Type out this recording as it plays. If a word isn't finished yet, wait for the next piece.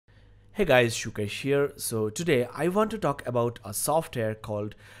Hey guys, Shukesh here. So today I want to talk about a software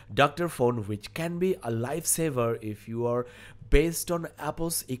called Dr.Fone, which can be a lifesaver if you are based on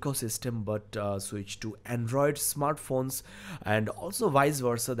Apple's ecosystem but switch to Android smartphones, and also vice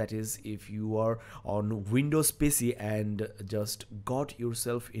versa. That is, if you are on Windows PC and just got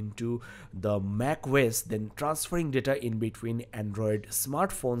yourself into the Mac OS, then transferring data in between Android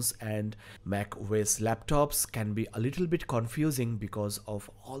smartphones and Mac OS laptops can be a little bit confusing because of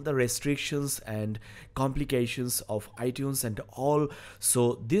all the restrictions and complications of iTunes and all.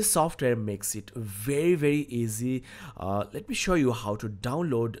 So this software makes it very easy. Let me show you how to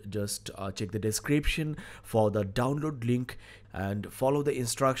download. Just check the description for the download link and follow the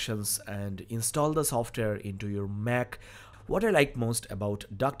instructions and install the software into your Mac. What I like most about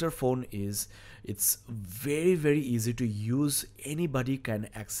Dr.Fone is it's very easy to use. Anybody can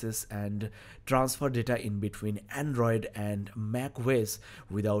access and transfer data in between Android and Mac OS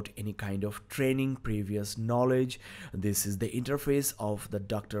without any kind of training, previous knowledge. This is the interface of the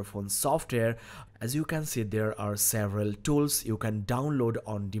Dr.Fone software. As you can see, there are several tools you can download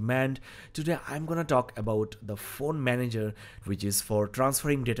on demand. Today I'm gonna talk about the phone manager, which is for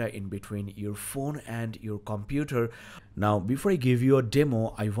transferring data in between your phone and your computer. Now, before I give you a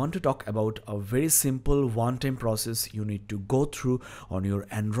demo, I want to talk about a very simple one-time process you need to go through on your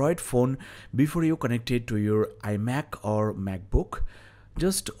Android phone before you connect it to your iMac or MacBook.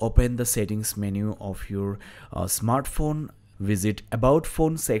 Just open the settings menu of your smartphone. Visit About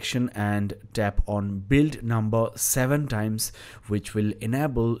Phone section and tap on Build Number 7 times, which will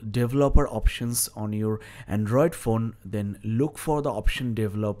enable developer options on your Android phone. Then look for the option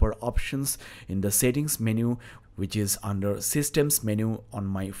Developer Options in the settings menu, which is under Systems menu on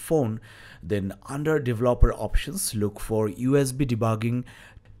my phone. Then under Developer Options, look for USB debugging,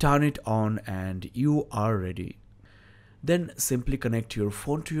 turn it on, and you are ready. Then simply connect your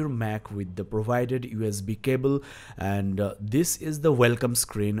phone to your Mac with the provided USB cable, and this is the welcome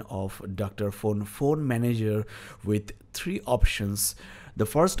screen of Dr.Fone Phone Manager with three options. The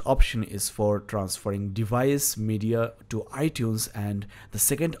first option is for transferring device media to iTunes, and the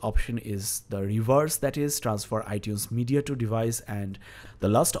second option is the reverse, that is transfer iTunes media to device, and the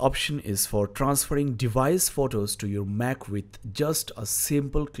last option is for transferring device photos to your Mac with just a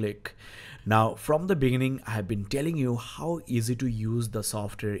simple click. Now, from the beginning, I have been telling you how easy to use the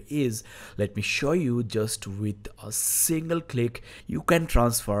software is. Let me show you. Just with a single click, you can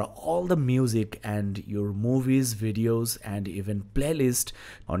transfer all the music and your movies, videos, and even playlist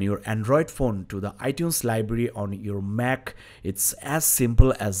on your Android phone to the iTunes library on your Mac. It's as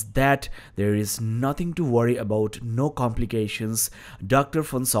simple as that. There is nothing to worry about, no complications.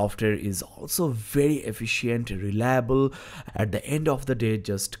 Dr.Fone software is also very efficient, reliable. At the end of the day,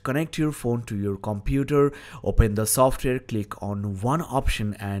 just connect your phone to your computer, open the software, click on one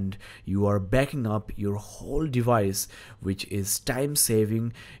option, and you are backing up your whole device, which is time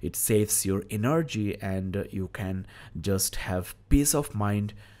saving. It saves your energy and you can just have peace of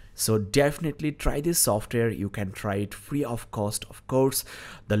mind. So definitely try this software. You can try it free of cost, of course.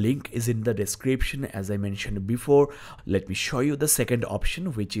 The link is in the description, as I mentioned before. Let me show you the second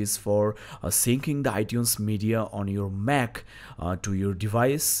option, which is for syncing the iTunes media on your Mac to your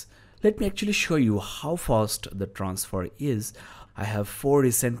device. Let me actually show you how fast the transfer is. I have 4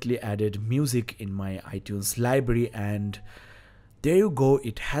 recently added music in my iTunes library, and there you go,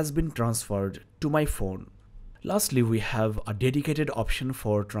 it has been transferred to my phone. Lastly, we have a dedicated option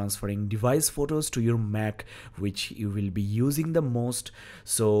for transferring device photos to your Mac, which you will be using the most.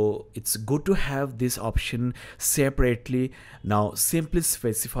 So it's good to have this option separately. Now simply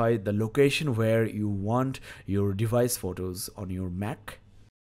specify the location where you want your device photos on your Mac.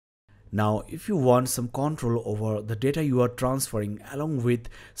 Now, if you want some control over the data you are transferring along with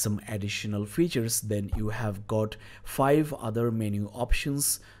some additional features, then you have got 5 other menu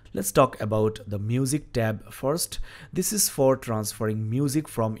options. Let's talk about the music tab first. This is for transferring music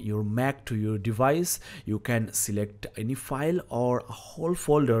from your Mac to your device. You can select any file or a whole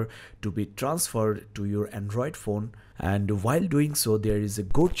folder to be transferred to your Android phone. And while doing so, there is a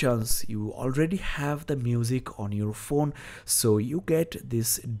good chance you already have the music on your phone. So you get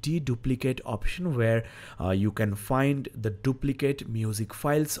this deduplicate option where you can find the duplicate music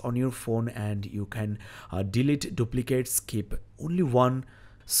files on your phone, and you can delete duplicates, keep only one.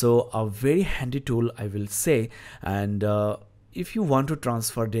 So a very handy tool, I will say. And if you want to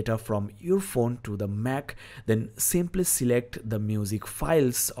transfer data from your phone to the Mac, then simply select the music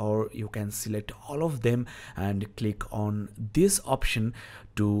files, or you can select all of them and click on this option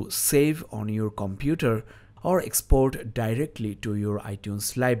to save on your computer or export directly to your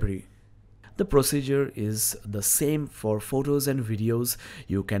iTunes library. The procedure is the same for photos and videos.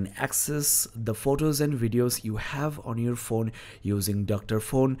 You can access the photos and videos you have on your phone using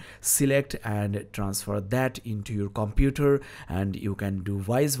DrFone, select and transfer that into your computer, and you can do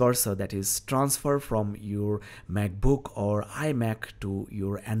vice versa, that is transfer from your MacBook or iMac to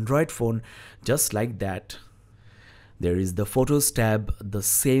your Android phone, just like that. There is the Photos tab, the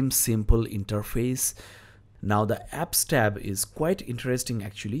same simple interface. Now the Apps tab is quite interesting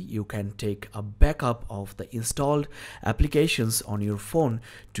actually. You can take a backup of the installed applications on your phone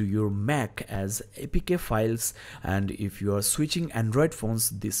to your Mac as APK files, and if you are switching Android phones,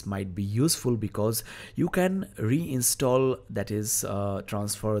 this might be useful because you can reinstall, that is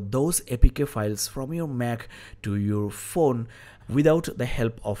transfer those APK files from your Mac to your phone without the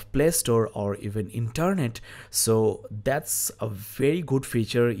help of Play Store or even internet. So that's a very good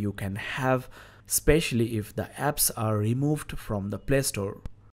feature you can have, especially if the apps are removed from the Play Store.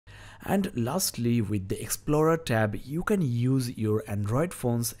 And lastly, with the Explorer tab, you can use your Android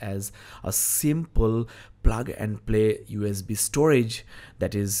phones as a simple plug and play USB storage.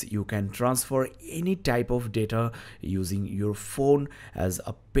 That is, you can transfer any type of data using your phone as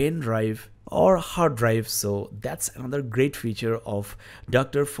a pen drive or hard drive. So that's another great feature of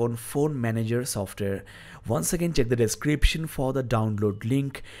DrFone Phone Manager software. Once again, check the description for the download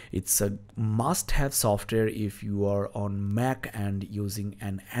link. It's a must-have software if you are on Mac and using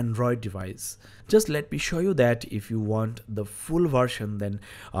an Android device. Just let me show you that if you want the full version, then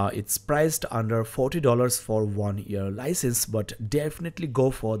it's priced under $40 for 1 year license, but definitely go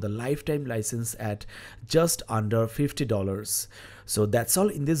for the lifetime license at just under $50. So that's all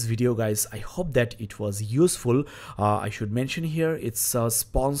in this video, guys. I hope that it was useful. I should mention here it's a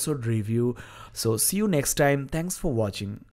sponsored review. So see you next time. Thanks for watching.